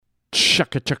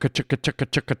Chugga chugga chugga chugga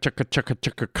chugga chugga chugga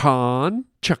chugga con,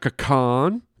 chugga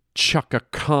con, chugga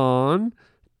con,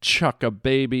 chuck a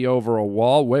baby over a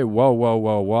wall. Wait, whoa,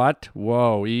 what?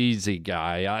 Whoa, easy,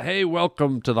 guy. Hey,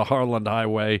 welcome to the Harland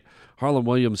Highway. Harland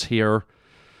Williams here,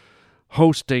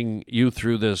 hosting you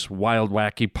through this wild,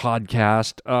 wacky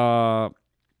podcast.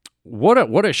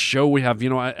 What a show we have.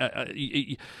 You know,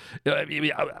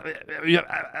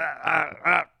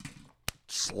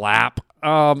 slap.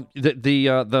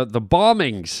 The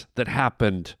bombings that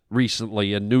happened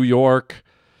recently in New York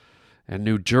and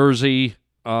New Jersey.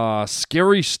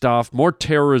 Scary stuff, more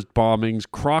terrorist bombings,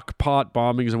 CROCK pot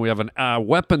bombings, and we have a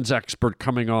weapons expert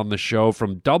coming on the show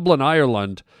from Dublin,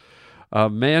 Ireland, a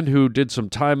man who did some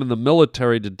time in the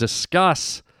military to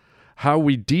discuss how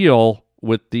we deal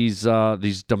with these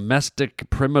domestic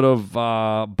primitive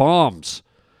bombs.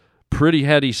 Pretty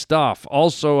heady stuff.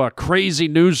 Also, a crazy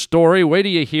news story. Wait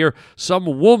till you hear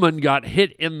some woman got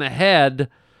hit in the head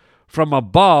from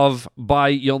above by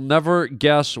you'll never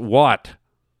guess what.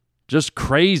 Just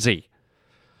crazy.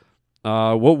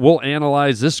 We'll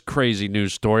analyze this crazy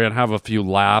news story and have a few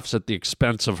laughs at the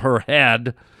expense of her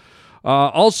head.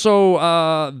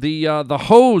 Also,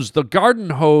 the garden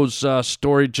hose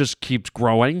story just keeps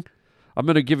growing. I'm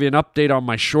going to give you an update on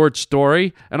my short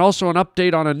story and also an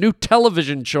update on a new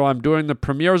television show I'm doing. The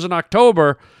premieres in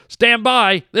October. Stand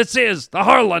by. This is the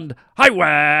Harland Highway.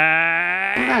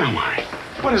 Am I?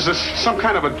 What is this, some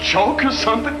kind of a joke or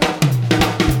something?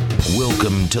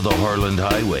 Welcome to the Harland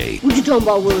Highway. What you talking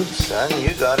about, Willis? Son,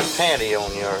 you got a panty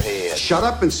on your head. Shut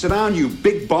up and sit down, you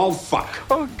big bald fuck.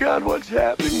 Oh, God, what's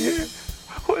happening here?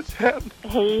 What's happening?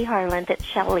 Hey, Harland, it's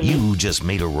Shelley. You just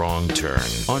made a wrong turn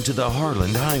onto the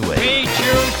Harland Highway. We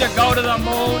choose to go to the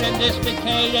moon in this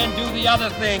decade and do the other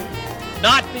thing.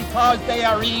 Not because they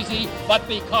are easy, but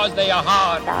because they are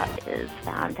hard. That is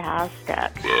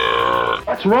fantastic.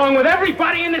 What's wrong with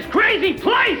everybody in this crazy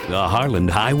place? The Harland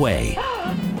Highway.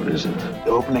 What is it? The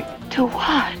opening To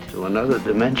what? to another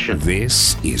dimension.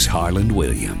 This is Harland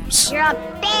Williams. You're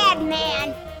a bad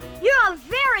man. You're a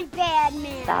very bad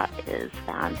man. That is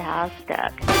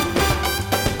fantastic.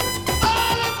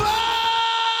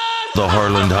 The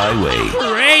Harland Highway.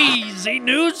 Crazy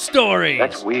news stories.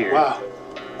 That's weird. Wow.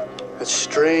 That's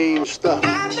strange stuff.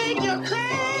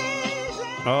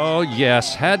 Oh,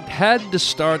 yes. Had to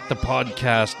start the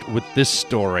podcast with this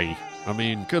story. I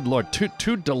mean, good Lord,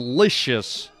 too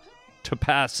delicious to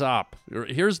pass up.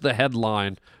 Here's the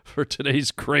headline for today's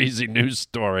crazy news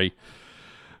story.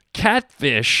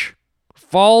 Catfish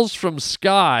falls from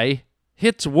sky,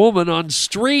 hits woman on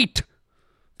street.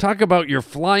 Talk about your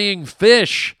flying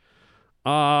fish.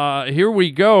 Here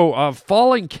we go.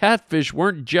 Falling catfish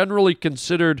weren't generally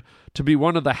considered to be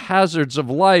one of the hazards of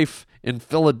life in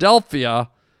Philadelphia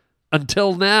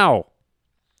until now.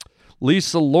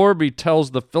 Lisa Lorby tells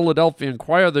the Philadelphia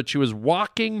Inquirer that she was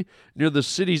walking near the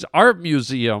city's art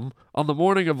museum on the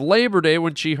morning of Labor Day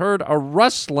when she heard a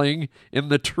rustling in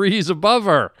the trees above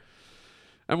her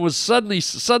and was suddenly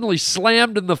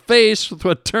slammed in the face with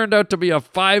what turned out to be a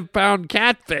 5-pound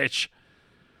catfish.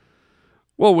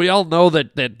 Well, we all know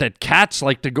that cats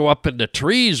like to go up into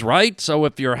trees, right? So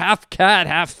if you're half cat,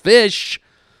 half fish,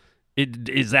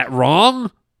 is that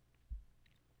wrong?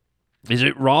 Is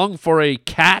it wrong for a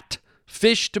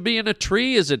catfish to be in a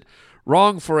tree? Is it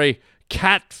wrong for a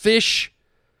catfish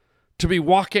to be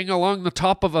walking along the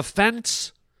top of a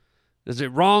fence? Is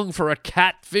it wrong for a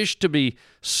catfish to be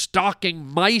stalking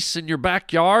mice in your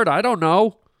backyard? I don't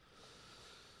know.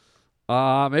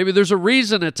 Maybe there's a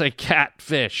reason it's a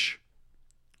catfish.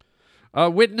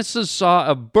 Witnesses saw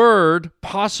a bird,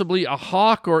 possibly a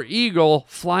hawk or eagle,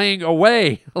 flying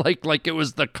away like it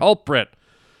was the culprit.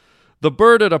 The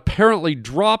bird had apparently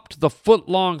dropped the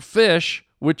foot-long fish,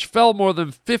 which fell more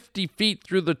than 50 feet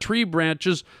through the tree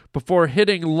branches before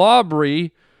hitting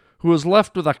Lawbury, who was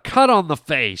left with a cut on the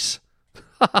face.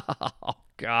 Oh,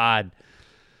 God.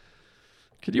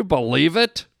 Can you believe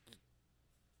it?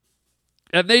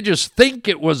 And they just think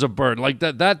it was a bird. Like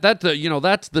that's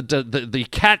the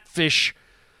catfish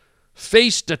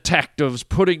face detectives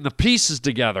putting the pieces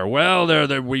together. Well,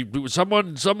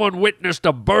 someone witnessed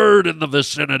a bird in the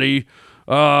vicinity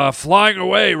flying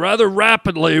away rather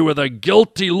rapidly with a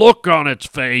guilty look on its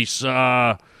face.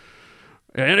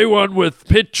 Anyone with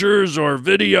pictures or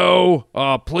video,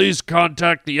 please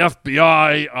contact the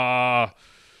FBI.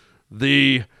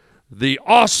 The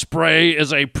osprey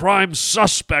is a prime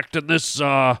suspect in this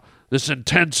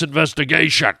intense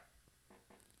investigation.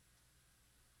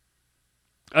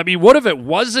 I mean, what if it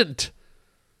wasn't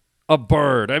a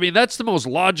bird? I mean, that's the most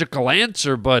logical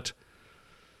answer, but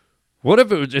What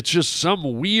if it's just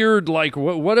some weird, like,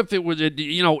 what if it was,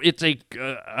 it's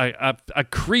a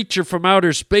creature from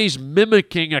outer space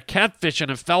mimicking a catfish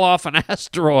and it fell off an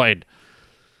asteroid?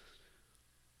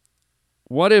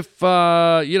 What if,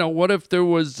 what if there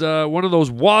was one of those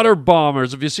water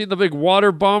bombers? Have you seen the big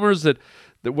water bombers that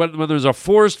when there's a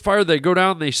forest fire, they go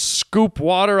down, they scoop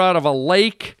water out of a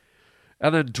lake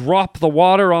and then drop the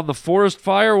water on the forest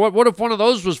fire? What if one of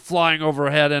those was flying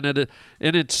overhead and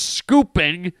it's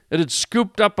scooping, and it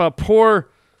scooped up a poor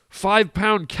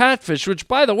 5-pound catfish, which,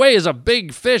 by the way, is a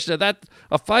big fish. That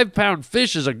a 5-pound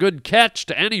fish is a good catch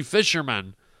to any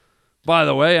fisherman, by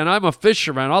the way. And I'm a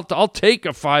fisherman. I'll take a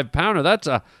 5-pounder. That's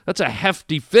a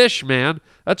hefty fish, man.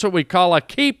 That's what we call a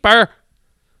keeper.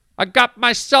 I got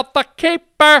myself a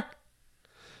keeper.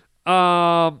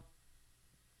 And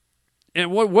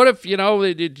what if, it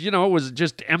was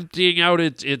just emptying out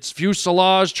its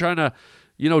fuselage, trying to,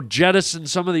 jettison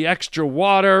some of the extra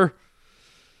water,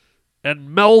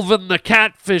 and Melvin the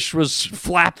catfish was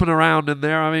flapping around in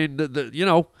there? I mean,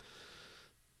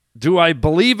 do I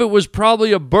believe it was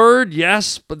probably a bird?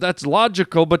 Yes, but that's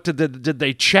logical. But did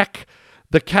they check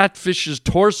the catfish's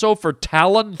torso for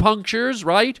talon punctures,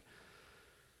 right?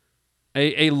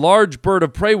 A large bird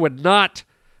of prey would not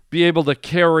be able to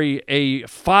carry a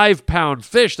 5-pound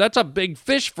fish. That's a big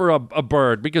fish for a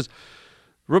bird, because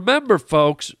remember,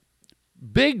 folks,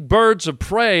 big birds of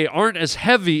prey aren't as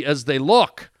heavy as they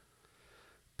look.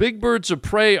 Big birds of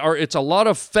prey it's a lot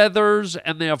of feathers,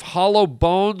 and they have hollow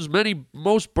bones.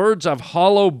 Most birds have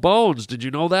hollow bones. Did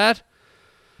you know that?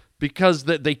 Because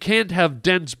they can't have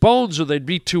dense bones or they'd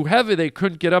be too heavy. They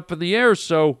couldn't get up in the air.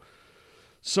 So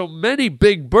many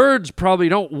big birds probably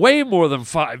don't weigh more than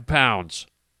 5 pounds.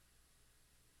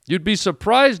 You'd be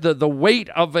surprised at the weight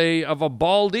of a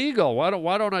bald eagle. Why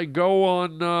don't I go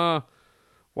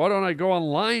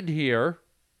online here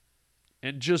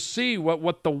and just see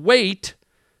what the weight,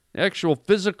 the actual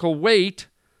physical weight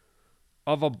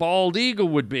of a bald eagle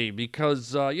would be?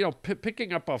 Because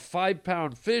picking up a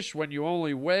 5-pound fish when you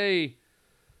only weigh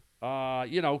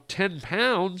 10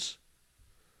 pounds,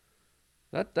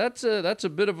 that's a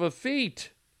bit of a feat.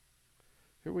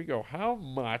 Here we go. How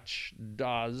much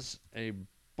does a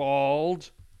bald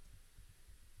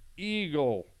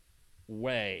eagle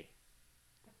weigh?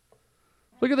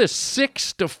 Look at this,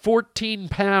 6 to 14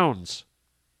 pounds.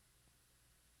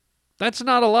 That's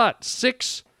not a lot.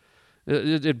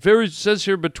 It says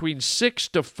here between 6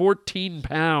 to 14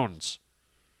 pounds.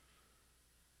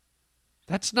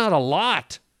 That's not a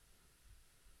lot.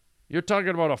 You're talking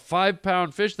about a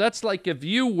 5-pound fish. That's like if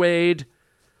you weighed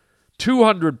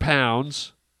 200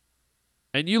 pounds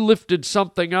and you lifted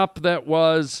something up that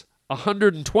was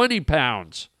 120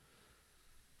 pounds.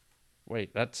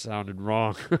 Wait, that sounded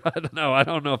wrong. I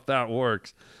don't know if that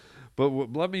works. But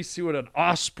let me see what an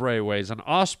osprey weighs. An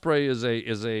osprey is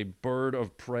a bird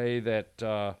of prey that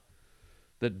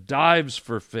dives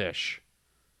for fish.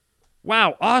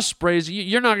 Wow, ospreys,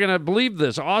 you're not going to believe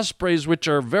this. Ospreys, which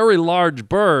are very large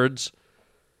birds,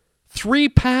 3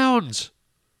 pounds.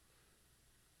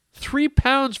 3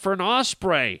 pounds for an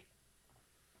osprey.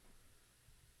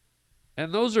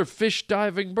 And those are fish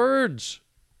diving birds.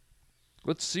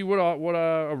 Let's see what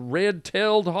a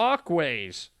red-tailed hawk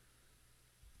weighs.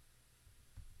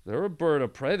 They're a bird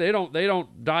of prey. They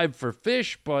don't dive for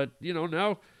fish, but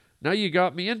now you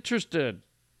got me interested.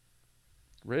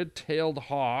 Red-tailed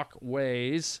hawk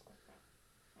weighs.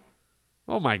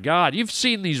 Oh my God! You've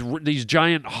seen these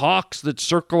giant hawks that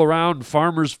circle around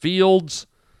farmers' fields.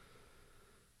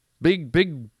 Big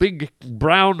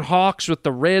brown hawks with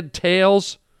the red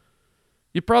tails.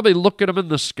 You probably look at them in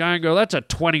the sky and go, "That's a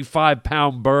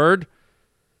 25-pound bird."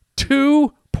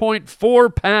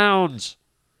 2.4 pounds.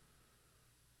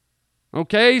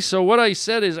 Okay, so what I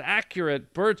said is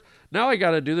accurate. Birds. Now I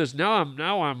got to do this.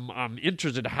 Now I'm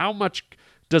interested. How much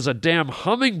does a damn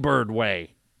hummingbird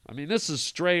weigh? I mean, this is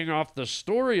straying off the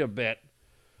story a bit.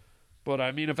 But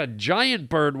I mean, if a giant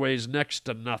bird weighs next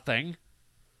to nothing,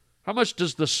 how much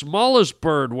does the smallest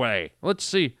bird weigh? Let's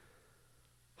see.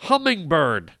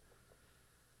 Hummingbird.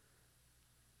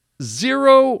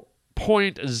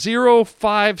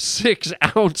 0.056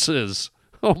 ounces.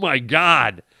 Oh my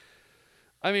God.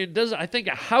 I mean, I think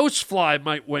a housefly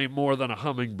might weigh more than a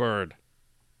hummingbird.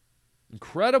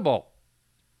 Incredible.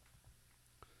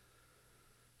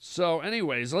 So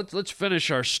anyways, let's finish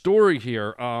our story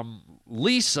here.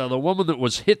 Lisa, the woman that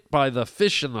was hit by the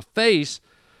fish in the face,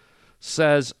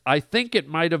 says, I think it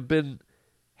might have been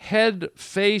head,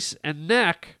 face, and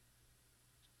neck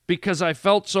because I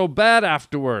felt so bad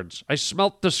afterwards. I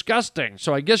smelt disgusting.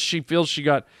 So I guess she feels she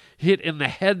got hit in the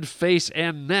head, face,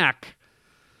 and neck.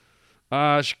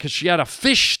 because she had a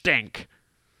fish stink.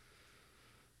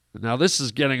 Now, this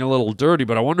is getting a little dirty,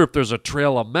 but I wonder if there's a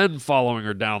trail of men following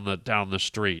her down the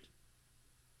street.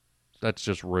 That's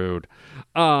just rude.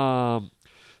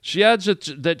 She adds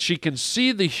that she can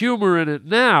see the humor in it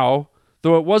now,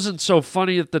 though it wasn't so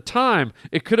funny at the time.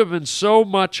 It could have been so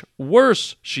much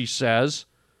worse, she says.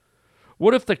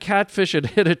 What if the catfish had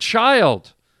hit a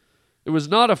child? It was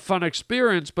not a fun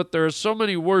experience, but there are so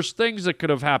many worse things that could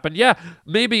have happened. Yeah,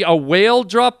 maybe a whale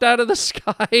dropped out of the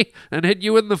sky and hit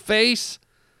you in the face.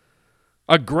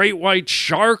 A great white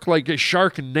shark, like a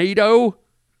Sharknado.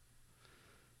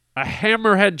 A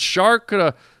hammerhead shark could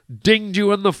have dinged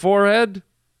you in the forehead.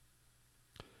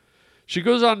 She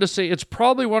goes on to say, it's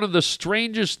probably one of the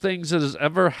strangest things that has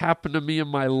ever happened to me in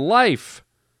my life.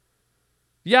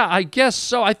 Yeah, I guess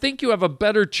so. I think you have a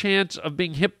better chance of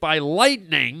being hit by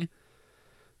lightning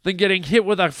than getting hit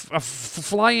with a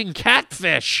flying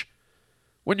catfish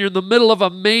when you're in the middle of a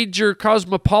major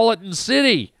cosmopolitan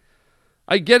city.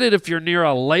 I get it if you're near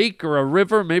a lake or a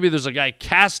river. Maybe there's a guy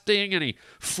casting and he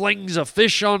flings a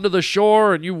fish onto the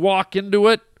shore and you walk into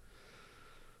it.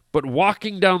 But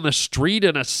walking down the street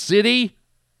in a city?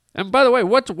 And by the way,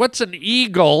 what's an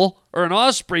eagle or an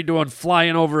osprey doing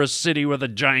flying over a city with a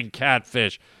giant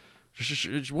catfish?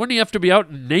 Wouldn't he have to be out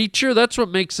in nature? That's what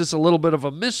makes this a little bit of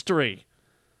a mystery.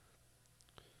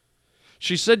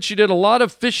 She said she did a lot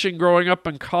of fishing growing up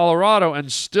in Colorado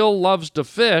and still loves to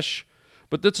fish,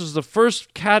 but this is the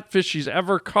first catfish she's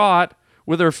ever caught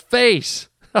with her face.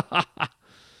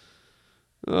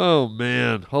 Oh,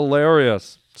 man.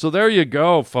 Hilarious. So there you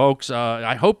go, folks.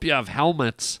 I hope you have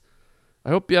helmets. I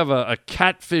hope you have a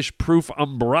catfish-proof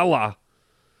umbrella.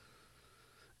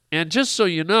 And just so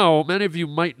you know, many of you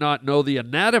might not know the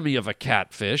anatomy of a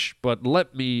catfish, but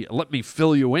let me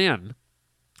fill you in.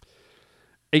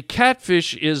 A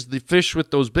catfish is the fish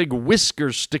with those big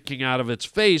whiskers sticking out of its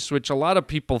face, which a lot of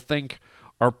people think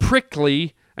are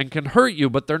prickly and can hurt you,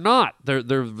 but they're not. They're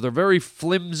very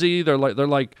flimsy. They're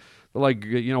like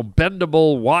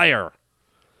bendable wire.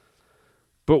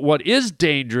 But what is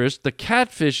dangerous, the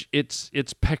catfish,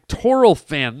 its pectoral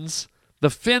fins, the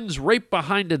fins right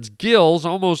behind its gills,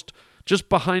 almost just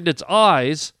behind its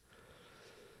eyes.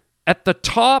 At the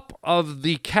top of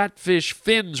the catfish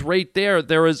fins right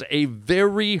there is a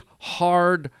very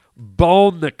hard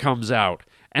bone that comes out,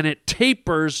 and it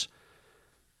tapers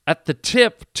at the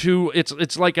tip to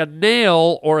it's like a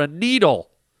nail or a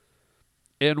needle.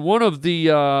 And one of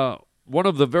the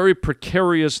very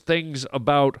precarious things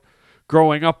about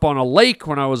growing up on a lake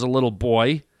when I was a little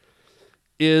boy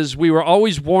is we were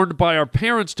always warned by our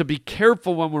parents to be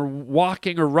careful when we're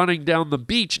walking or running down the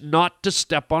beach not to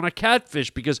step on a catfish,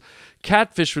 because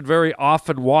catfish would very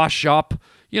often wash up,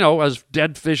 as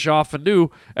dead fish often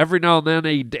do. Every now and then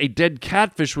a dead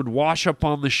catfish would wash up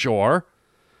on the shore,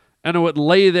 and it would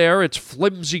lay there, its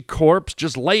flimsy corpse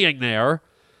just laying there.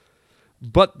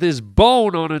 But this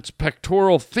bone on its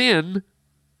pectoral fin,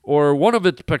 or one of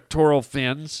its pectoral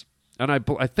fins, and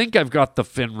I think I've got the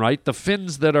fin right. The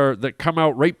fins that come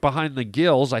out right behind the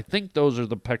gills, I think those are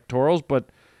the pectorals, but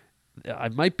I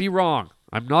might be wrong.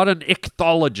 I'm not an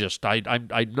ichthyologist.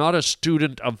 I'm not a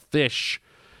student of fish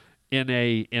in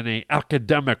a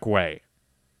academic way.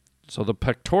 So the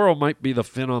pectoral might be the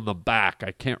fin on the back.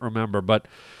 I can't remember, but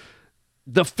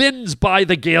the fins by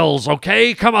the gills,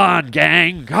 okay? Come on,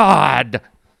 gang. God, do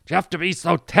you have to be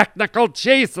so technical?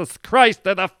 Jesus Christ,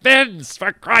 they're the fins,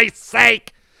 for Christ's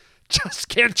sake. Just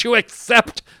can't you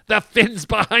accept the fins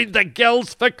behind the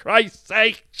gills, for Christ's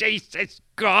sake? Jesus,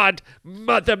 God,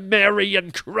 Mother Mary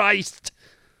and Christ.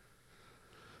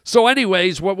 So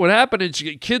anyways, what would happen is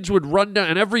kids would run down,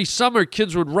 and every summer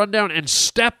kids would run down and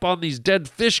step on these dead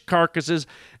fish carcasses,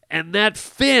 and that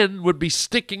fin would be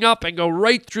sticking up and go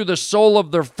right through the sole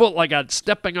of their foot like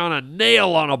stepping on a nail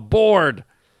on a board.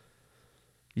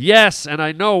 Yes, and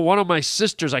I know one of my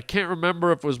sisters, I can't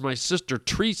remember if it was my sister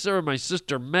Teresa or my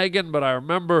sister Megan, but I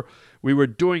remember we were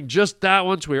doing just that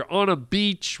once. We were on a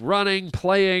beach, running,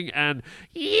 playing, and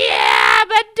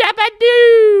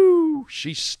yabba-dabba-doo!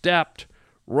 She stepped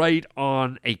right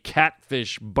on a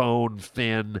catfish bone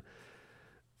fin,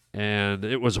 and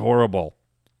it was horrible.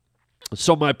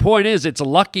 So my point is, it's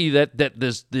lucky that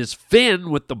this fin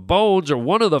with the bones, or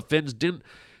one of the fins, didn't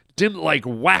like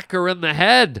whack her in the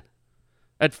head.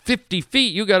 At 50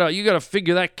 feet, you gotta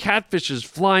figure that catfish is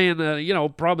flying,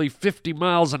 probably 50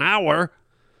 miles an hour.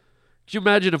 Can you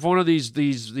imagine if one of these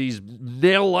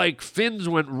nail-like fins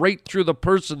went right through the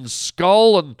person's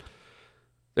skull and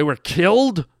they were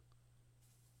killed?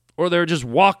 Or they're just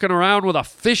walking around with a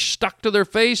fish stuck to their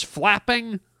face,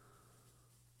 flapping?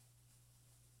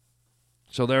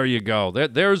 So there you go.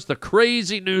 There's the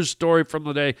crazy news story from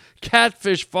the day.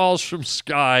 Catfish falls from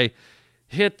sky,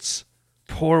 hits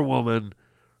poor woman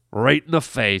right in the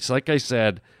face. Like I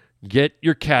said, get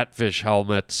your catfish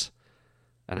helmets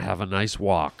and have a nice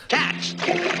walk. Cat.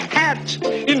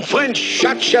 In French,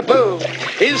 chat chapeau.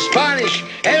 In Spanish,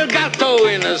 el gato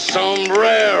in a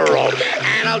sombrero.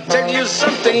 And I'll tell you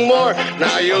something more.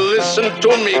 Now you listen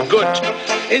to me good.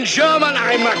 In German,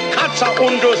 I'm a Katze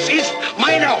und das ist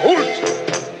meine Hut.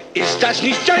 Ist das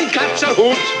nicht ein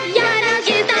Katzerhut? Ja, das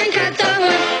ist ein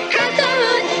Katzerhut.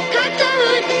 Katzerhut,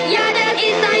 Katzerhut. Ja, das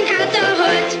ist ein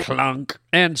Katzerhut. Clunk.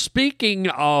 And speaking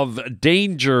of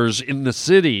dangers in the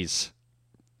cities,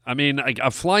 I mean,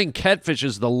 a flying catfish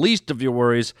is the least of your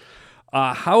worries.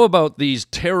 How about these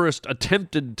terrorist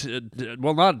attempted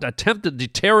terrorist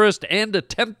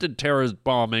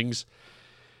bombings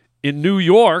in New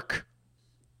York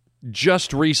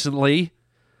just recently,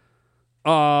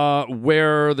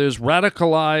 where there's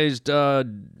radicalized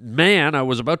man. I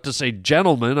was about to say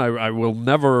gentleman. I will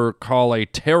never call a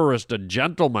terrorist a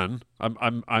gentleman.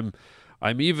 I'm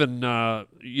even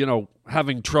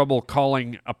having trouble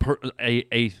calling a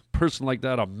person like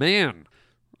that a man.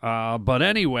 But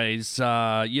anyways,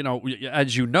 as you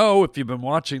know, if you've been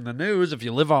watching the news, if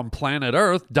you live on planet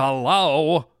Earth,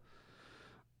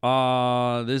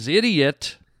 this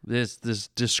idiot, this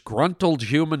disgruntled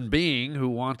human being who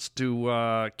wants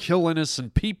to kill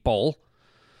innocent people,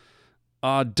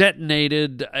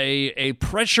 detonated a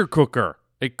pressure cooker,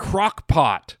 a crock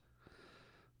pot,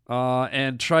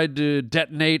 and tried to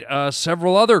detonate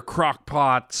several other crock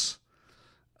pots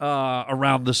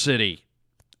around the city.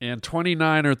 And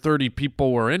 29 or 30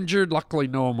 people were injured. Luckily,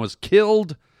 no one was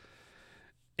killed.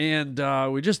 And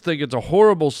we just think it's a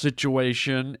horrible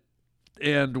situation.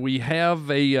 And we have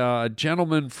a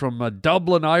gentleman from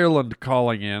Dublin, Ireland,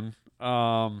 calling in.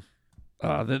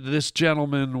 This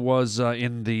gentleman was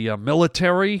in the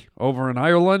military over in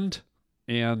Ireland.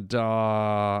 And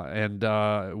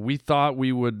we thought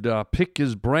we would pick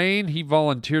his brain. He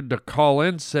volunteered to call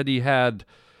in, said he had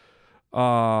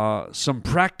some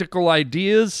practical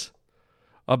ideas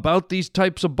about these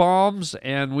types of bombs,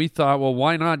 and we thought, well,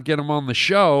 why not get him on the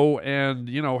show and,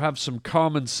 have some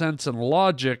common sense and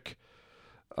logic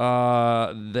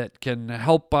that can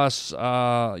help us,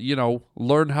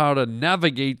 learn how to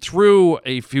navigate through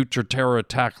a future terror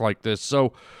attack like this.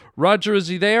 So, Roger, is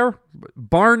he there?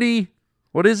 Barney,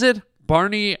 what is it?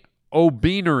 Barney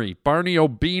O'Beanery. Barney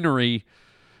O'Beanery.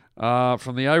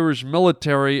 From the Irish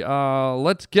military.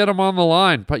 Let's get him on the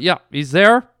line. But yeah, he's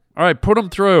there. All right, put him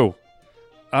through.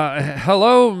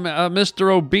 Hello,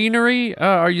 Mr. O'Beanery.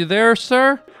 Are you there,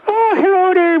 sir? Oh,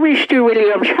 hello there, Mr.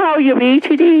 Williams. How you be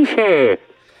today, sir?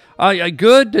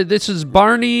 Good. This is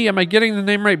Barney. Am I getting the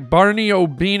name right? Barney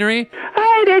O'Beanery?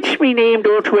 That's me name.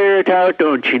 Don't wear it out,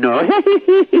 don't you know?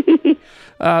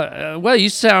 Well, you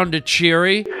sounded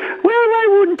cheery. Well, why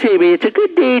wouldn't I be? It's a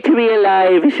good day to be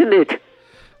alive, isn't it?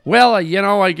 Well,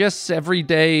 I guess every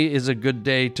day is a good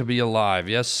day to be alive.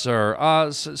 Yes, sir.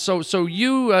 So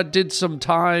you did some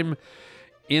time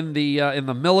in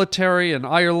the military in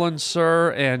Ireland,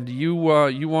 sir, and you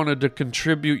wanted to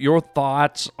contribute your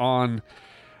thoughts on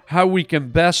how we can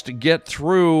best get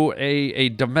through a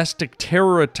domestic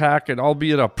terror attack, and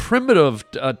albeit a primitive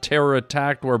terror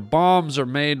attack where bombs are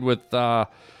made with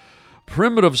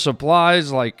primitive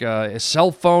supplies like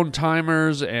cell phone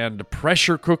timers and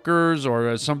pressure cookers, or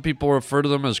as some people refer to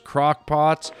them as crock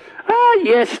pots. Ah,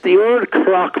 yes, the old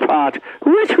crock pot.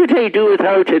 What would I do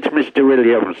without it, Mr.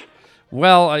 Williams?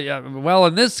 Well,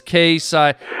 in this case,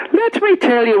 let me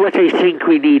tell you what I think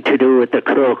we need to do with the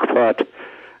crock pot.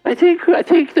 I think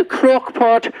the crock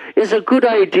pot is a good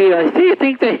idea. I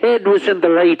think the head was in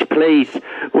the right place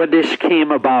when this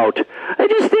came about. I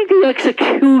just think the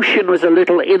execution was a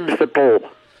little infidel.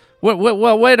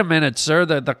 Well, wait a minute, sir.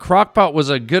 The crock pot was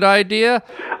a good idea?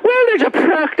 Well, there's a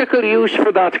practical use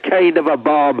for that kind of a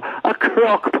bomb. A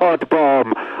crock pot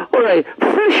bomb. Or a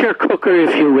pressure cooker,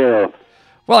 if you will.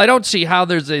 Well, I don't see how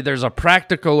there's a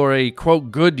practical or a, quote,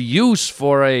 good use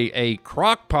for a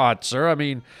crock pot, sir. I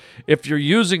mean, if you're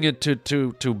using it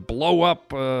to blow up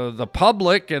the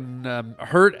public and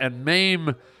hurt and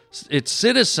maim its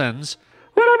citizens.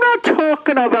 Well, I'm not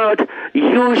talking about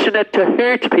using it to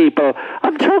hurt people.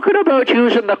 I'm talking about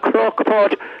using the crock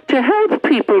pot to help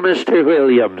people, Mr.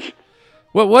 Williams.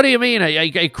 Well, what do you mean,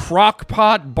 a crock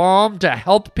pot bomb to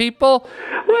help people?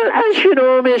 Well, as you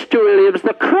know, Mr. Williams,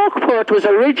 the crock pot was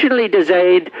originally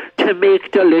designed to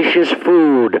make delicious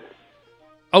food.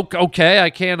 Okay, I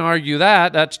can't argue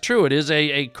that. That's true. It is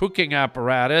a cooking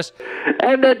apparatus.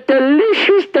 And a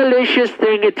delicious, delicious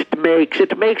thing it makes.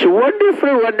 It makes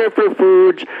wonderful, wonderful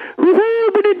foods. We've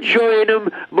all been enjoying them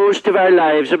most of our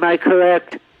lives. Am I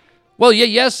correct? Well,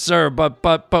 yes, sir. But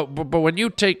when you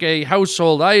take a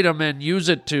household item and use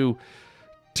it to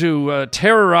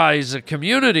terrorize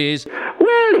communities.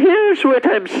 Well, here's what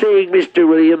I'm saying, Mr.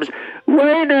 Williams.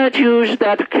 Why not use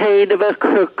that kind of a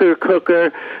cooker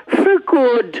for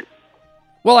good?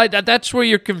 Well, that's where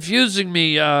you're confusing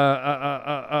me,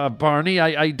 Barney.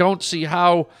 I don't see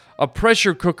how a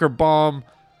pressure cooker bomb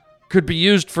could be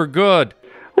used for good.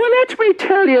 Well, let me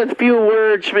tell you a few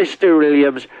words, Mr.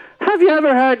 Williams. Have you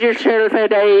ever had yourself a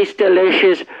nice,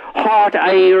 delicious, hot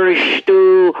Irish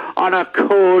stew on a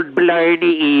cold,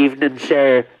 blarney evening,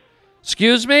 sir?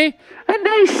 Excuse me? A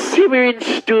nice simmering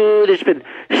stew that's been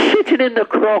sitting in the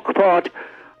crock pot,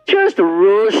 just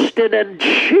roasting and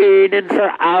churning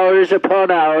for hours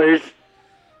upon hours.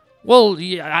 Well,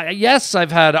 yes,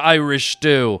 I've had Irish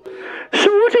stew. So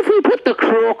what if we put the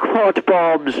crock pot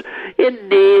bombs in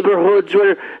neighbourhoods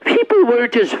where people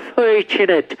weren't as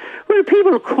fortunate, where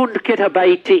people couldn't get a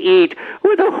bite to eat,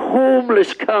 where the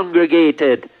homeless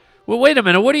congregated? Well, wait a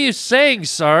minute. What are you saying,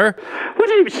 sir? What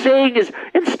I'm saying is,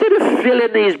 instead of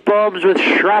filling these bombs with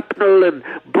shrapnel and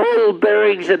ball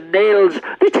bearings and nails,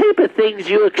 the type of things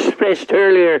you expressed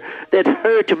earlier that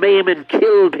hurt, maim, and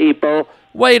kill people...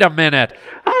 Wait a minute.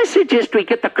 I suggest we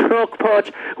get the crock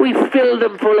pots, we fill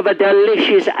them full of a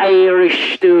delicious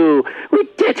Irish stew. We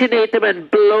detonate them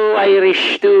and blow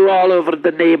Irish stew all over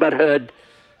the neighbourhood.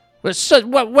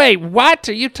 Wait, what?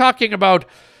 Are you talking about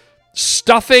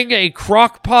stuffing a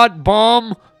crock pot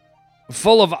bomb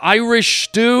full of Irish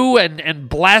stew and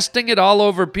blasting it all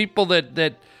over people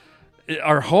that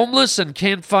are homeless and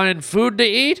can't find food to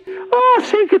eat? Oh,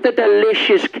 think of the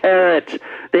delicious carrots,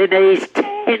 the nice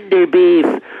tender beef,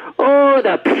 oh,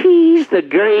 the peas, the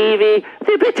gravy,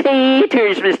 the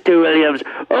potatoes, Mr. Williams.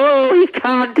 Oh, you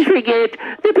can't forget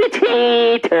the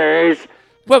potatoes.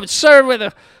 Well,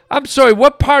 sir, I'm sorry,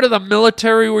 what part of the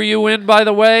military were you in, by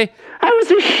the way? I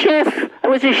was a chef. I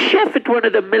was a chef at one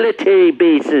of the military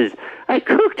bases. I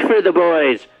cooked for the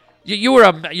boys. You're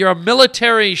a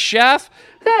military chef?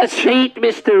 That's right,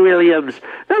 Mr. Williams.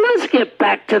 Now let's get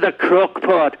back to the crock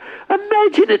pot.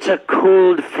 Imagine it's a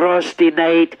cold, frosty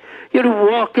night.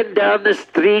 You're walking down the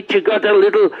street, you got a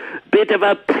little bit of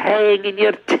a pang in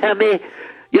your tummy.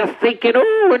 You're thinking,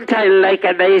 oh, wouldn't I like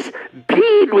a nice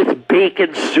bean with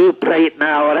bacon soup right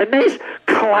now, or a nice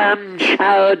clam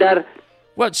chowder?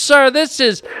 What, sir, this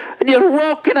is... And you're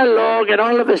walking along and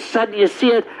all of a sudden you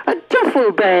see a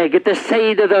duffel bag at the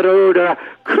side of the road or a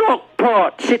crock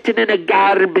pot sitting in a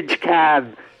garbage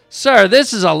can. Sir,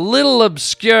 this is a little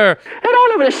obscure. And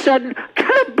all of a sudden,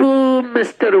 kaboom,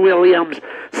 Mr. Williams.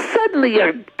 Suddenly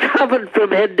you're covered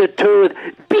from head to toe with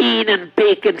bean and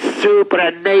bacon soup or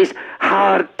a nice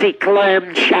hearty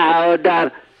clam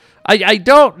chowder. I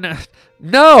don't...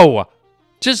 No!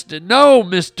 Just no,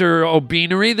 Mr.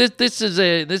 O'Beanery. This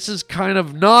is kind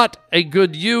of not a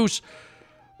good use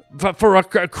for a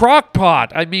crock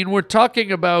pot. I mean, we're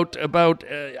talking about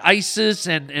ISIS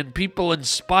and people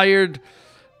inspired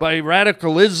by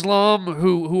radical Islam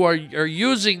who are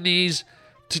using these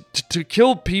to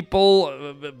kill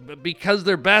people because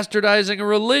they're bastardizing a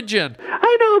religion.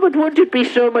 I know, but wouldn't it be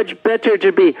so much better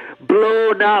to be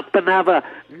blown up and have a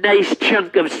nice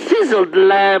chunk of sizzled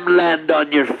lamb land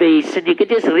on your face and you could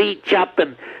just reach up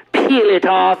and peel it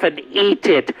off and eat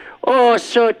it? Oh,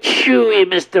 so chewy,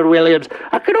 Mr. Williams.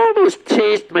 I could almost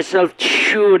taste myself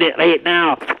chewing it right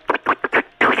now.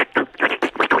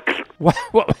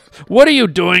 What are you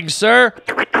doing, sir?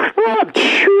 Oh, I'm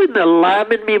chewing the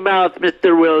lamb in me mouth,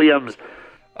 Mr. Williams.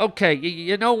 Okay,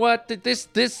 you know what? This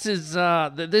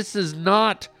is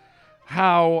not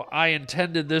how I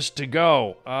intended this to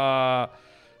go.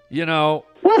 You know.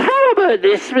 Well, how about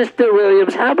this, Mr.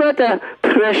 Williams? How about a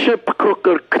pressure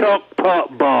cooker crock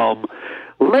pot bomb?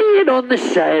 Lay it on the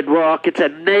sidewalk. It's a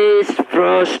nice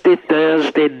frosty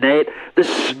Thursday night. The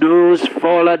snow's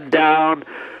falling down.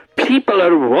 People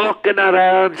are walking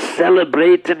around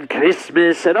celebrating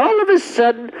Christmas, and all of a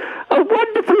sudden, a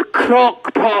wonderful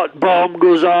crock pot bomb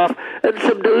goes off, and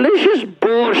some delicious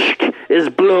borscht is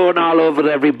blown all over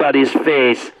everybody's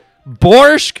face.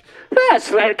 Borscht? That's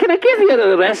right. Can I give you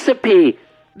the recipe?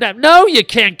 No, you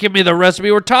can't give me the recipe.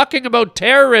 We're talking about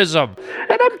terrorism.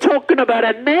 And I'm talking about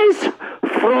a nice,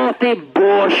 frothy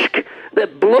borscht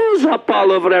that blows up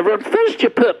all over everyone. First, you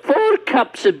put 4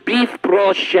 cups of beef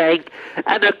broth shank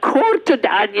and a quartered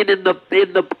onion in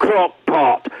the crock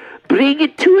pot. Bring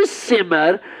it to a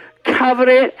simmer. Cover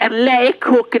it and let it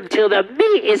cook until the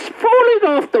meat is falling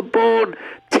off the bone,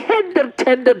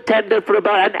 tender for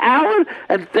about an hour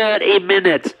and 30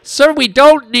 minutes. Sir, we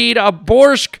don't need a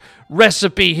borscht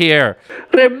recipe here.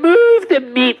 Remove the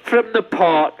meat from the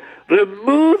pot.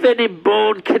 Remove any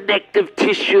bone connective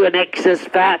tissue and excess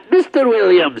fat. Mr.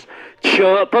 Williams,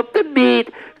 chop up the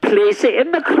meat, place it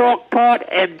in the crock pot,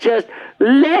 and just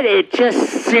let it just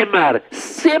simmer.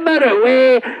 Simmer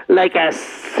away like a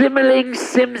simmerling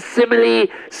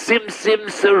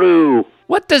sim-saroo.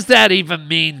 What does that even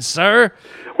mean, sir?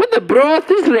 When the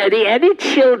broth is ready, any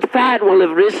chilled fat will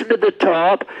have risen to the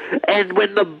top, and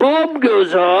when the bomb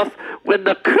goes off, when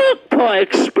the crock pot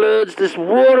explodes, this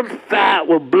warm fat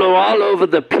will blow all over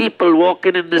the people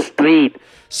walking in the street.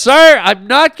 Sir, I'm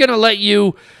not going to let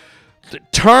you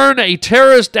turn a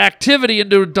terrorist activity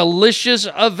into a delicious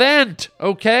event,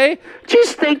 okay?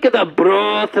 Just think of the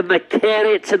broth and the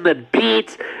carrots and the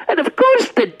beets, and of course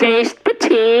the diced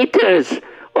potatoes.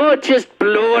 Or just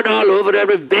blowing all over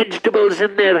every vegetables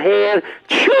in their hair,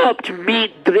 chopped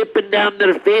meat dripping down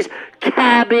their face,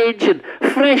 cabbage and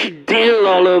fresh dill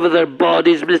all over their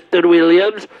bodies, Mr.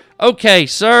 Williams. Okay,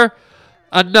 sir,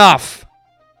 enough.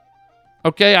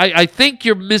 Okay, I think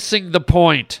you're missing the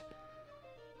point.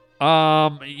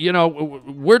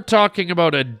 We're talking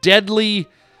about a deadly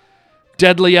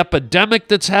epidemic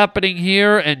that's happening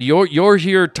here, and you're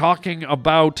here talking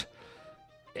about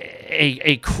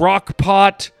a crock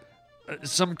pot,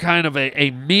 some kind of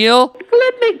a meal.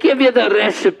 Let me give you the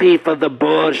recipe for the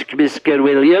borscht, Mr.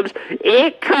 Williams.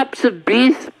 8 cups of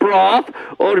beef broth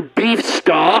or beef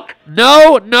stock.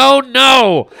 No.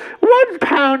 1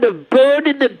 pound of bone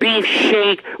in the beef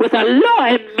shank with a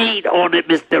lot of meat on it,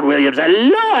 Mr. Williams. A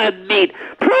lot of meat.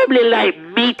 Probably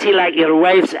meaty like your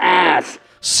wife's ass.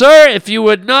 Sir, if you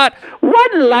would not...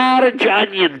 1 large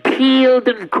onion, peeled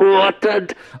and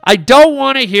quartered. I don't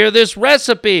want to hear this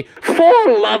recipe.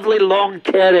 4 lovely long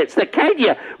carrots, the kind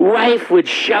your wife would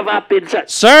shove up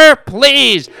inside. Sir,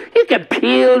 please. You can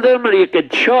peel them or you can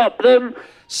chop them.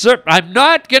 Sir, I'm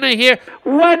not going to hear...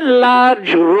 1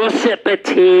 large russet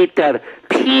potato,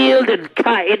 peeled and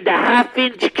cut into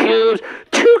half-inch cubes.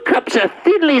 2 cups of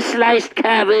thinly sliced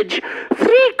cabbage.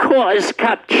 3/4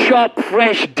 cup chopped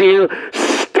fresh dill.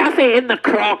 Stuff it in the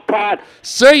crock pot.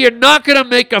 Sir, you're not going to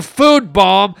make a food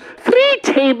bomb. 3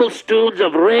 tablespoons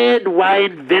of red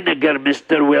wine vinegar,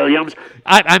 Mr. Williams.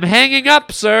 I'm hanging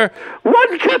up, sir.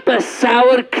 1 cup of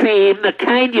sour cream, the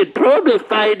kind you'd probably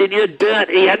find in your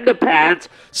dirty underpants.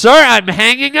 Sir, I'm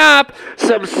hanging up.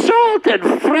 Some salt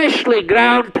and freshly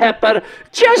ground pepper,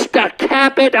 just to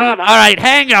cap it off. All right,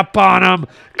 hang up on him.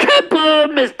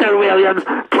 Kaboom, Mr. Williams.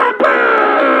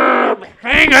 Kaboom!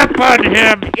 Hang up on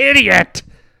him, idiot.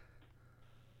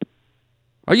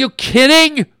 Are you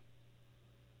kidding?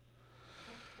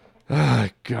 Oh,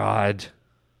 God.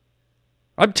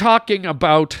 I'm talking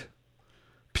about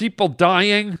people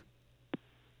dying.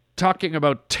 Talking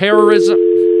about terrorism.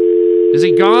 Is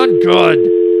he gone? Good.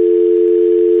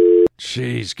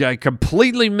 Jeez, guy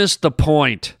completely missed the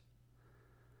point.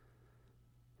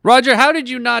 Roger, how did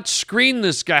you not screen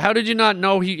this guy? How did you not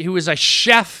know he was a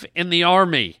chef in the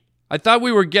army? I thought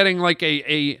we were getting like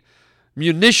a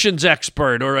munitions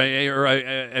expert or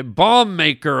a bomb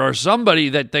maker or somebody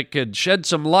that could shed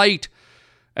some light.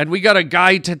 And we got a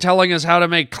guy telling us how to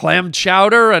make clam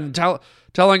chowder and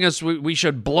telling us we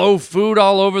should blow food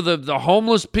all over the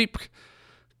homeless people.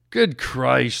 Good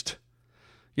Christ.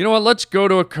 You know what? Let's go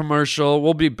to a commercial.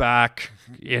 We'll be back.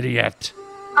 Idiot.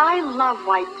 I love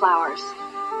white flowers.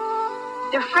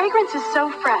 Their fragrance is so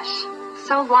fresh,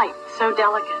 so light, so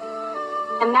delicate.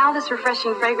 And now this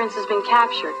refreshing fragrance has been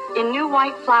captured in new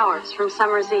white flowers from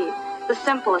Summer's Eve, the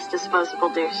simplest disposable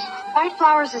douche. White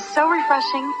flowers is so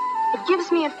refreshing, it gives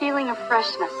me a feeling of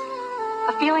freshness,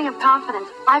 a feeling of confidence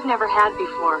I've never had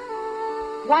before.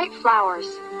 White flowers,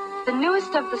 the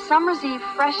newest of the Summer's Eve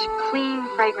fresh, clean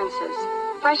fragrances.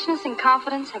 Freshness and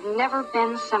confidence have never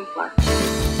been simpler.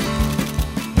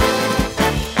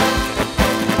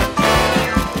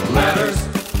 Letters,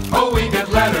 oh we get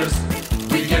letters.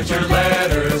 We get your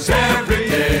letters every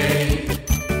day.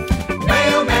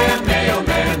 Mailman,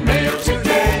 mailman, mail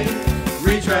today.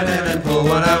 Reach right in and pull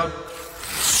one out.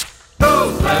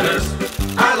 Those letters,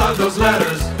 I love those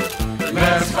letters.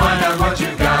 Let's find out what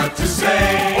you got to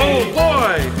say. Oh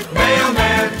boy!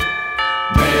 Mailman,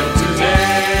 mail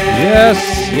today.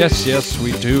 Yes,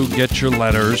 we do get your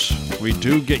letters. We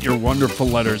do get your wonderful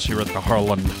letters here at the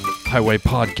Harland Highway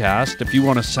Podcast. If you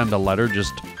want to send a letter,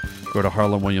 just go to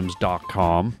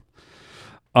harlandwilliams.com.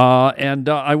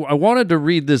 I wanted to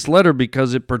read this letter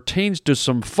because it pertains to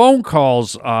some phone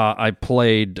calls I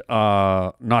played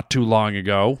not too long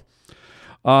ago.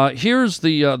 Here's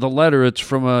the letter. It's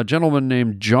from a gentleman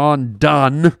named John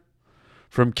Dunn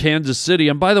from Kansas City.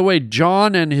 And by the way,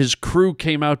 John and his crew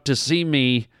came out to see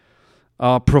me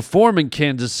perform in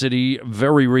Kansas City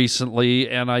very recently.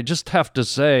 And I just have to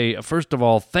say, first of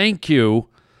all, thank you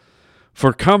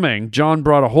for coming. John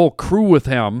brought a whole crew with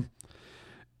him.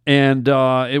 And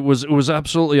it was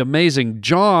absolutely amazing.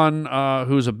 John,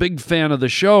 who's a big fan of the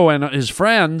show, and his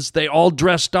friends, they all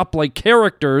dressed up like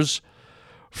characters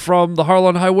from the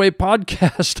Harlan Highway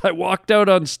podcast. I walked out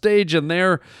on stage, and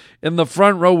there in the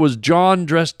front row was John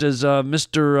dressed as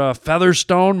Mr.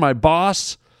 Featherstone, my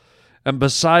boss. And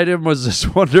beside him was this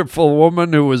wonderful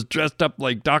woman who was dressed up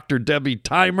like Dr. Debbie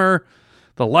Timer,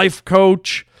 the life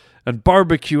coach. And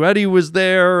Barbecue Eddie was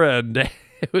there, and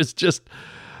it was just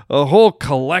a whole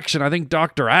collection. I think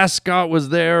Dr. Ascot was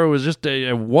there. It was just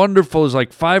a wonderful, it was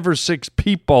like 5 or 6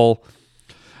 people.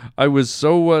 I was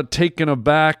so taken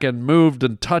aback and moved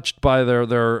and touched by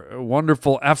their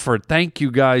wonderful effort. Thank you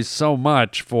guys so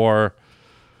much for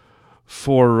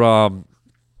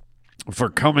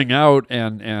coming out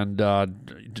and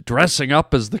dressing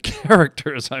up as the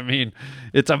characters. I mean,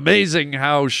 it's amazing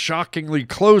how shockingly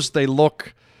close they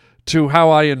look to how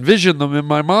I envision them in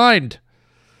my mind.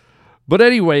 But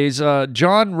anyways,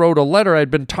 John wrote a letter.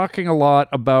 I'd been talking a lot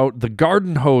about the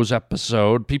garden hose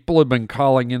episode. People have been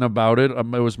calling in about it. It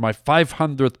was my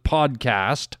 500th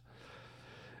podcast.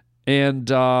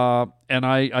 And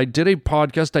I did a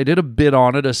podcast. I did a bit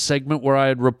on it, a segment where I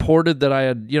had reported that I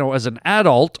had, as an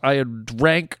adult, I had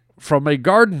drank from a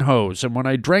garden hose. And when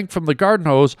I drank from the garden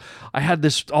hose, I had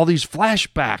all these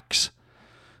flashbacks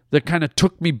that kind of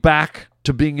took me back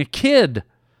to being a kid.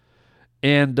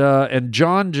 And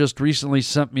John just recently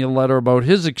sent me a letter about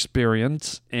his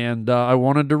experience, and I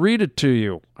wanted to read it to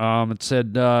you. It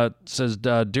says,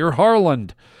 Dear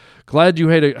Harland, glad you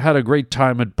had a great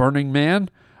time at Burning Man.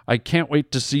 I can't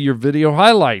wait to see your video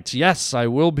highlights. Yes, I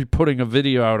will be putting a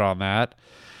video out on that.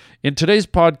 In today's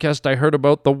podcast, I heard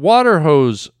about the water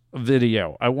hose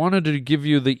video. I wanted to give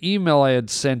you the email I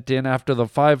had sent in after the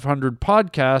 500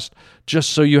 podcast, just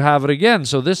so you have it again.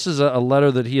 So this is a letter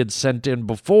that he had sent in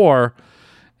before,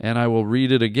 and I will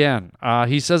read it again.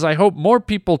 He says, I hope more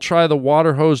people try the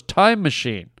water hose time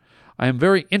machine. I am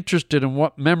very interested in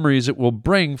what memories it will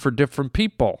bring for different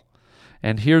people.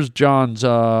 And here's John's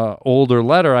older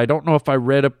letter. I don't know if I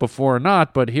read it before or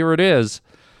not, but here it is.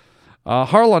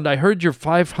 Harland, I heard your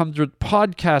 500th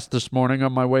podcast this morning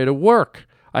on my way to work.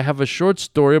 I have a short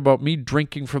story about me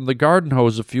drinking from the garden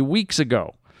hose a few weeks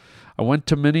ago. I went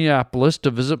to Minneapolis to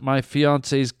visit my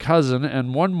fiance's cousin,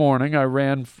 and one morning I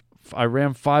ran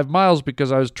 5 miles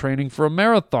because I was training for a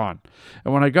marathon.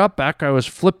 And when I got back, I was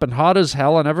flipping hot as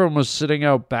hell, and everyone was sitting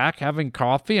out back having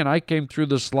coffee, and I came through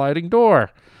the sliding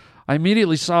door. I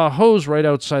immediately saw a hose right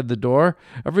outside the door.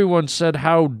 Everyone said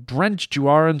how drenched you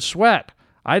are in sweat.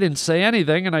 I didn't say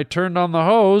anything, and I turned on the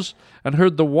hose and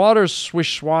heard the water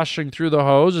swish-swashing through the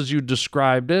hose as you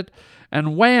described it,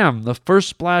 and wham, the first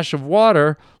splash of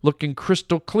water looking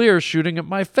crystal clear shooting at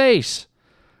my face.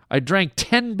 I drank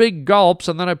 10 big gulps,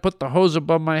 and then I put the hose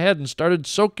above my head and started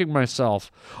soaking myself.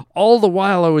 All the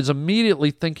while, I was immediately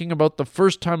thinking about the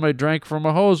first time I drank from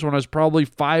a hose when I was probably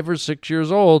 5 or 6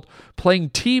 years old,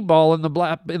 playing t-ball in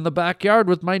the backyard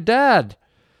with my dad.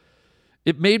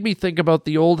 It made me think about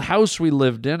the old house we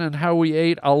lived in and how we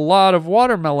ate a lot of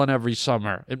watermelon every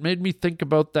summer. It made me think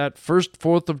about that first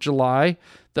 4th of July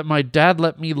that my dad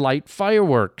let me light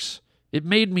fireworks. It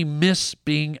made me miss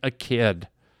being a kid.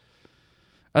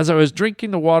 As I was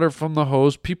drinking the water from the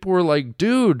hose, people were like,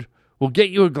 dude, we'll get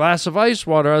you a glass of ice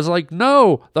water. I was like,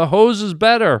 no, the hose is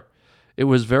better. It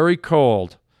was very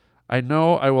cold. I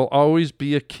know I will always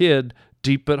be a kid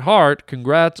deep at heart.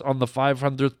 Congrats on the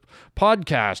 500th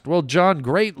podcast. Well, John,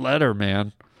 great letter,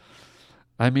 man.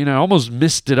 I mean, I almost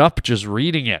missed it up just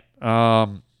reading it.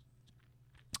 And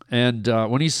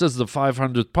when he says the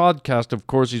 500th podcast, of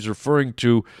course, he's referring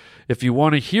to, if you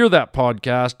want to hear that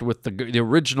podcast with the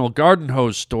original garden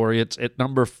hose story, it's at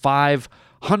number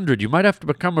 500. You might have to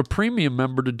become a premium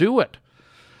member to do it,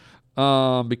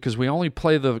 because we only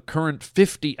play the current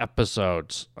 50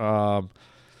 episodes.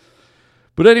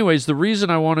 But anyways, the reason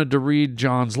I wanted to read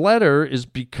John's letter is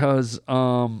because,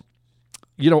 all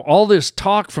this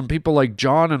talk from people like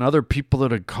John and other people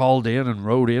that had called in and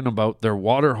wrote in about their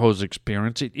water hose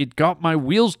experience, it got my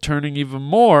wheels turning even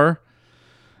more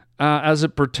as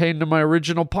it pertained to my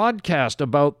original podcast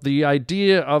about the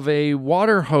idea of a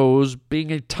water hose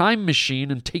being a time machine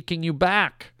and taking you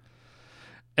back.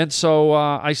 And so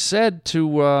I said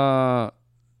to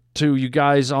you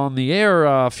guys on the air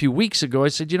a few weeks ago, I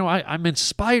said, I'm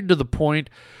inspired to the point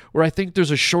where I think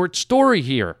there's a short story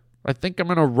here I think I'm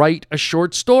going to write a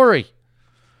short story.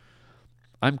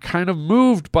 I'm kind of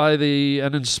moved by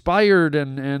and inspired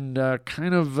and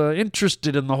kind of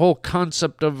interested in the whole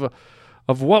concept of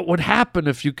what would happen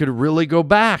if you could really go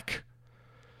back.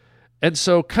 And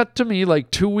so cut to me like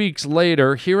 2 weeks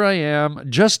later, here I am,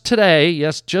 just today,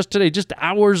 just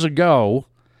hours ago,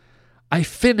 I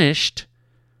finished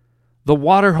the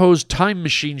Water Hose Time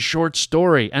Machine short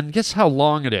story. And guess how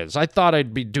long it is? I thought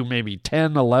I'd do maybe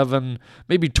 10, 11,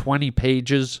 maybe 20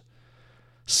 pages.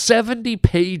 70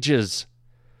 pages.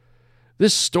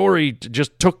 This story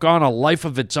just took on a life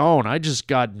of its own. I just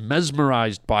got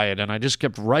mesmerized by it, and I just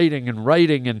kept writing,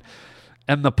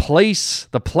 and the places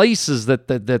that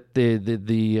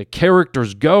the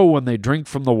characters go when they drink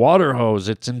from the water hose.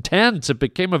 It's intense. It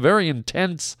became a very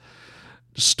intense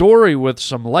story with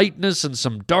some lightness and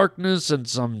some darkness and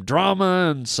some drama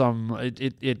and some.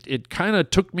 It kind of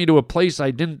took me to a place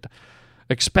I didn't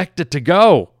expect it to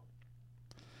go.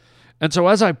 And so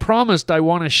as I promised, I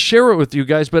want to share it with you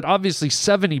guys, but obviously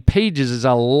 70 pages is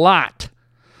a lot.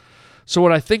 So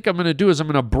what I think I'm going to do is I'm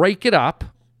going to break it up,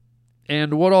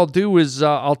 and what I'll do is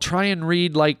I'll try and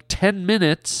read like 10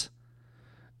 minutes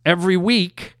every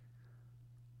week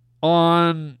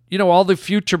on, all the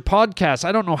future podcasts.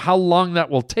 I don't know how long that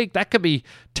will take. That could be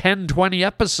 10, 20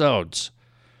 episodes.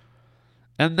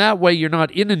 And that way you're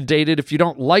not inundated. If you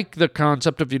don't like the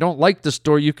concept, if you don't like the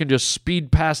story, you can just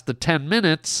speed past the 10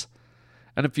 minutes.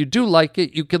 And if you do like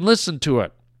it, you can listen to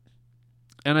it.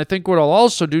 And I think what I'll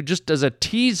also do, just as a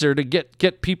teaser to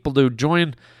get people to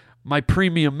join my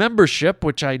premium membership,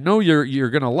 which I know you're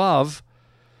going to love,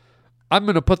 I'm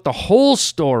going to put the whole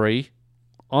story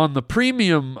on the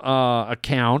premium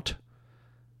account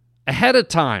ahead of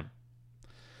time.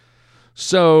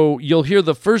 So you'll hear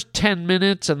the first 10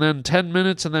 minutes and then 10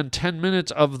 minutes and then 10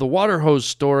 minutes of the water hose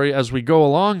story as we go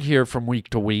along here from week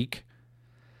to week.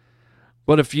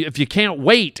 But if you can't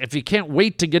wait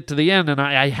to get to the end, and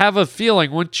I have a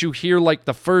feeling once you hear like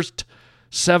the first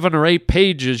 7 or 8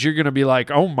 pages, you're going to be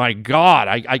like, oh my God,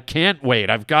 I can't wait.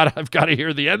 I've got to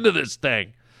hear the end of this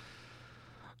thing.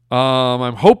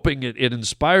 I'm hoping it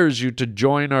inspires you to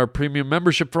join our premium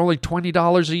membership for only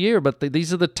 $20 a year. But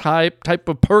these are the type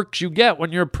of perks you get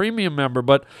when you're a premium member.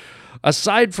 But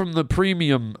aside from the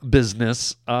premium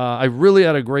business, I really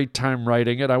had a great time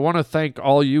writing it. I want to thank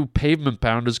all you pavement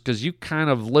pounders because you kind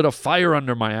of lit a fire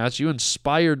under my ass. You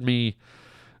inspired me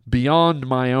beyond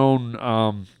my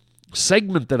own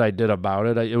segment that I did about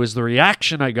it. It was the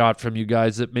reaction I got from you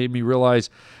guys that made me realize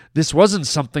this wasn't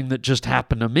something that just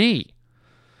happened to me.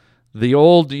 The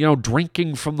old,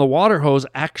 drinking from the water hose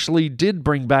actually did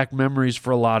bring back memories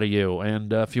for a lot of you.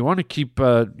 And if you want to keep,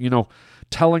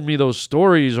 telling me those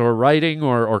stories or writing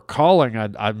or calling,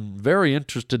 I'm very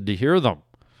interested to hear them.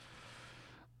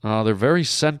 They're very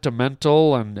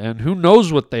sentimental, and who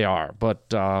knows what they are.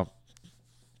 But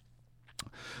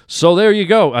so there you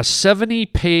go. A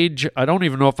 70-page, I don't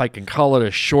even know if I can call it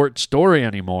a short story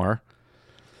anymore.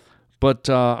 But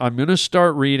I'm going to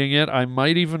start reading it. I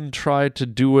might even try to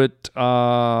do it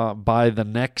by the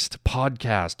next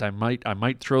podcast. I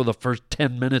might throw the first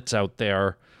 10 minutes out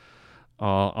there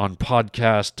on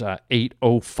podcast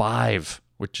 805,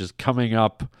 which is coming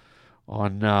up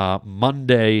on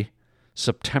Monday,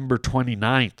 September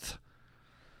 29th.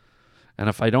 And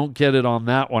if I don't get it on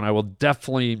that one, I will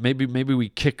definitely, maybe we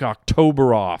kick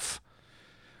October off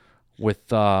with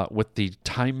the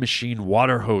Time Machine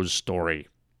water hose story.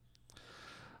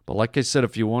 But like I said,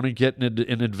 if you want to get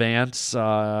in advance,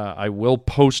 I will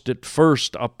post it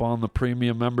first up on the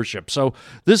premium membership. So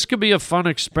this could be a fun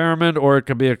experiment, or it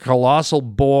could be a colossal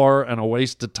bore and a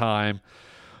waste of time.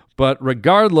 But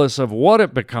regardless of what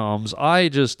it becomes, I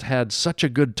just had such a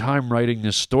good time writing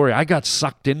this story. I got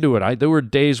sucked into it. There were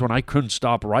days when I couldn't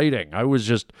stop writing.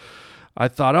 I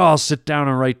thought, I'll sit down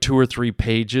and write 2 or 3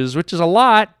 pages, which is a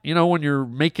lot, when you're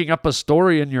making up a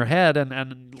story in your head,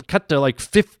 and cut to like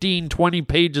 15, 20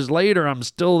 pages later, I'm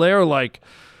still there like,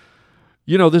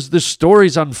 this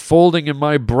story's unfolding in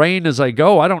my brain as I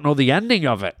go. I don't know the ending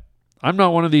of it. I'm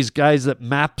not one of these guys that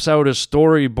maps out a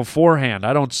story beforehand.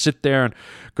 I don't sit there and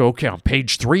go, okay, on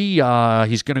page 3,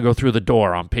 he's going to go through the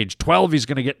door. On page 12, he's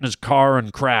going to get in his car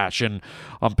and crash. And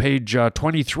on page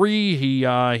 23,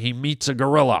 he meets a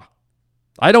gorilla.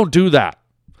 I don't do that,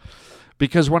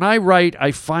 because when I write,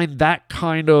 I find that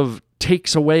kind of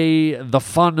takes away the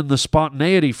fun and the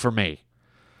spontaneity for me.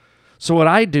 So what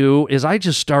I do is I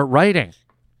just start writing.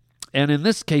 And in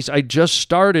this case, I just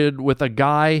started with a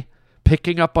guy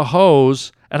picking up a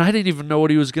hose, and I didn't even know what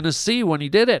he was going to see when he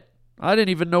did it. I didn't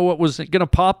even know what was going to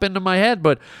pop into my head,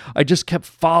 but I just kept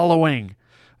following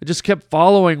I just kept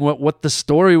following what the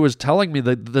story was telling me.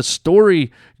 The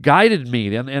story guided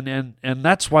me, and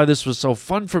that's why this was so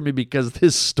fun for me, because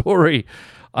this story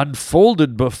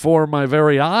unfolded before my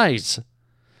very eyes.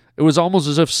 It was almost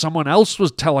as if someone else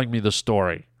was telling me the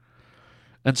story.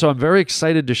 And so I'm very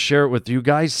excited to share it with you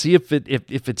guys. See if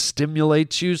it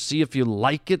stimulates you. See if you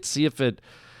like it. See if it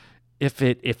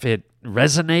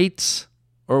resonates.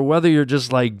 Or whether you're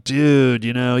just like, dude,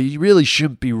 you really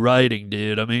shouldn't be writing,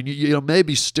 dude. I mean,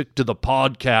 maybe stick to the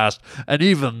podcast, and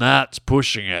even that's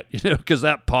pushing it, because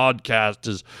that podcast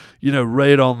is,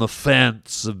 right on the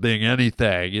fence of being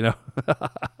anything,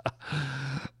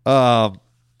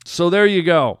 So there you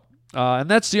go. And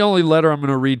that's the only letter I'm going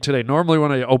to read today. Normally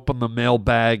when I open the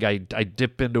mailbag, I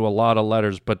dip into a lot of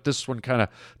letters, but this one kind of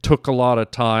took a lot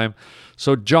of time.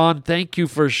 So, John, thank you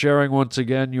for sharing once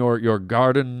again your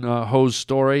garden hose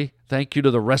story. Thank you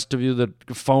to the rest of you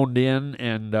that phoned in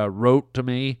and wrote to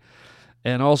me.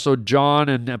 And also, John,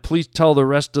 and please tell the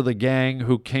rest of the gang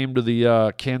who came to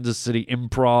the Kansas City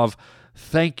Improv,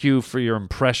 thank you for your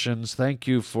impressions. Thank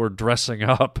you for dressing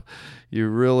up. You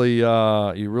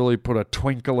really put a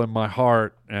twinkle in my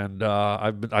heart, and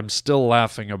I'm still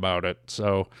laughing about it.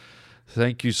 So,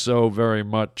 thank you so very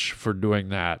much for doing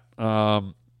that.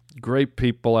 Great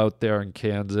people out there in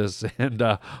Kansas, and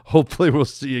hopefully we'll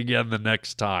see you again the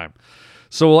next time.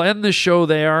 So we'll end the show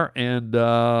there, and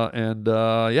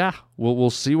yeah, we'll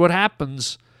see what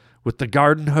happens with the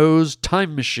garden hose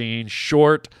time machine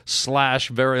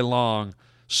short/very long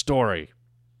story.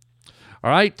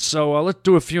 All right, so let's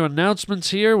do a few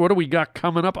announcements here. What do we got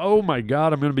coming up? Oh my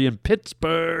God, I'm going to be in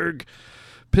Pittsburgh,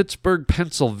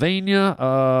 Pennsylvania.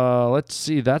 Let's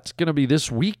see, that's going to be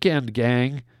this weekend,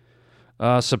 gang.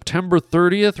 September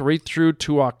 30th right through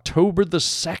to October the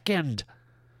 2nd.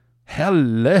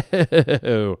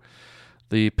 Hello.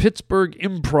 The Pittsburgh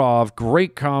Improv,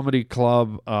 great comedy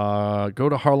club. Go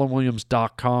to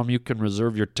harlanwilliams.com. You can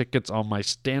reserve your tickets on my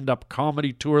stand-up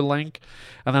comedy tour link.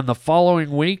 And then the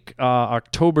following week,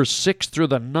 October 6th through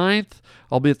the 9th,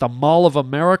 I'll be at the Mall of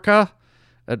America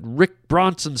at Rick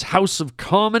Bronson's House of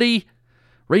Comedy,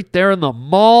 right there in the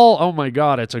mall. Oh my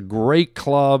God, it's a great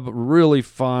club, really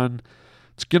fun.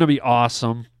 It's going to be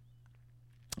awesome.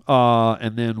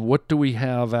 And then what do we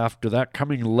have after that?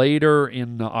 Coming later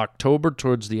in October,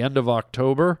 towards the end of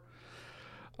October,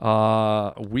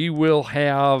 we will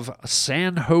have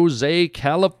San Jose,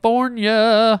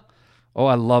 California. Oh,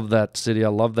 I love that city. I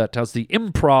love that town. It's the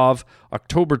Improv,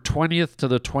 October 20th to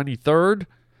the 23rd.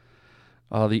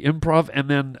 The Improv. And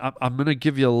then I'm going to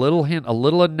give you a little hint, a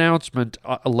little announcement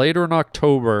later in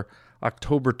October,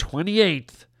 October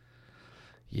 28th.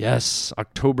 Yes,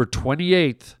 October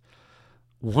 28th.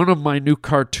 One of my new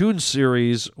cartoon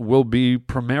series will be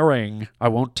premiering. I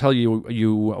won't tell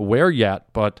you where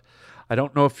yet, but I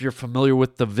don't know if you're familiar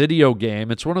with the video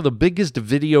game. It's one of the biggest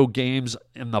video games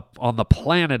on the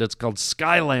planet. It's called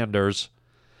Skylanders,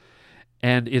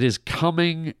 and it is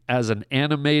coming as an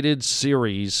animated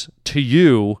series to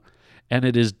you, and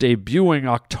it is debuting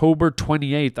October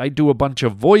 28th. I do a bunch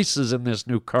of voices in this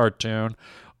new cartoon.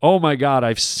 Oh my God,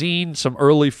 I've seen some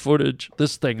early footage.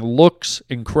 This thing looks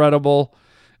incredible.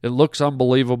 It looks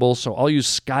unbelievable. So all you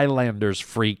Skylanders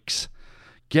freaks,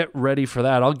 get ready for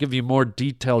that. I'll give you more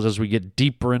details as we get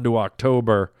deeper into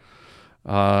October.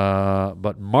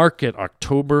 But mark it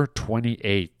October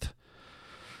 28th.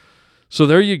 So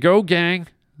there you go, gang.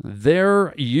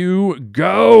 There you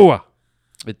go.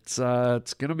 It's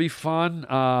going to be fun.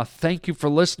 Thank you for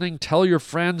listening. Tell your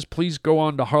friends. Please go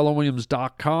on to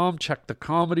harlanwilliams.com. Check the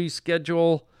comedy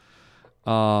schedule.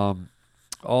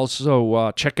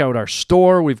 Also, check out our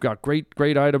store. We've got great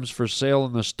items for sale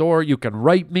in the store. You can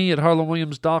write me at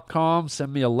harlanwilliams.com.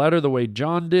 Send me a letter the way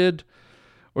John did.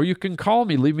 Or you can call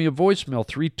me. Leave me a voicemail,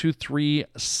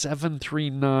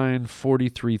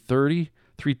 323-739-4330.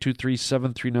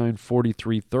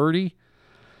 323-739-4330.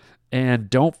 And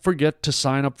don't forget to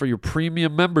sign up for your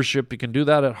premium membership. You can do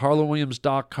that at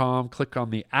harlanwilliams.com. Click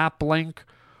on the app link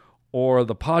or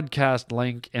the podcast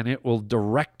link, and it will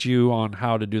direct you on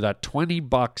how to do that.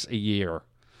 $20 a year.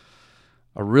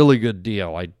 A really good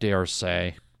deal, I dare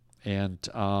say. And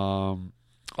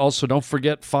also, don't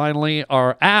forget, finally,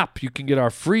 our app. You can get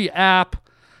our free app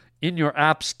in your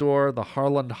app store, the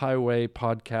Harland Highway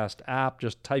podcast app.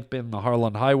 Just type in the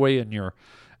Harland Highway in your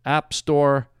app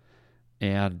store,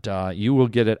 and you will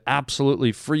get it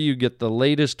absolutely free. You get the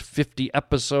latest 50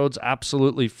 episodes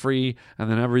absolutely free, and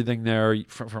then everything there,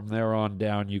 from there on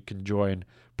down, you can join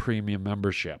premium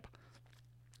membership.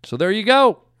 So there you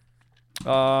go.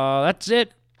 That's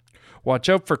it. Watch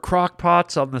out for crock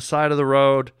pots on the side of the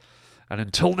road. And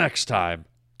until next time,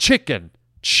 chicken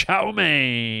chow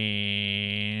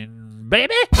mein,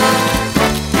 baby.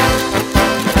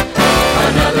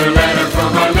 Another letter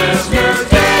from our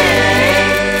listeners.